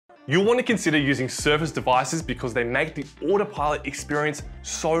You'll want to consider using Surface devices because they make the Autopilot experience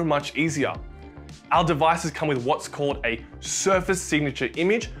so much easier. Our devices come with what's called a Surface Signature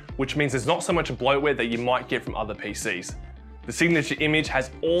Image, which means there's not so much bloatware that you might get from other PCs. The Signature Image has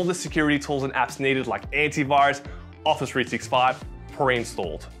all the security tools and apps needed like antivirus, Office 365,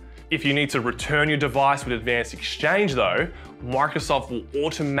 pre-installed. If you need to return your device with Advanced Exchange though, Microsoft will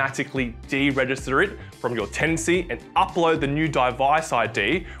automatically deregister it from your tenancy and upload the new device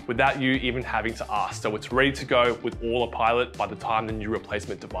ID without you even having to ask. So it's ready to go with Autopilot by the time the new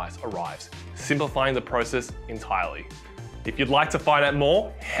replacement device arrives, simplifying the process entirely. If you'd like to find out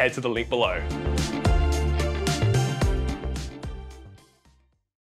more, head to the link below.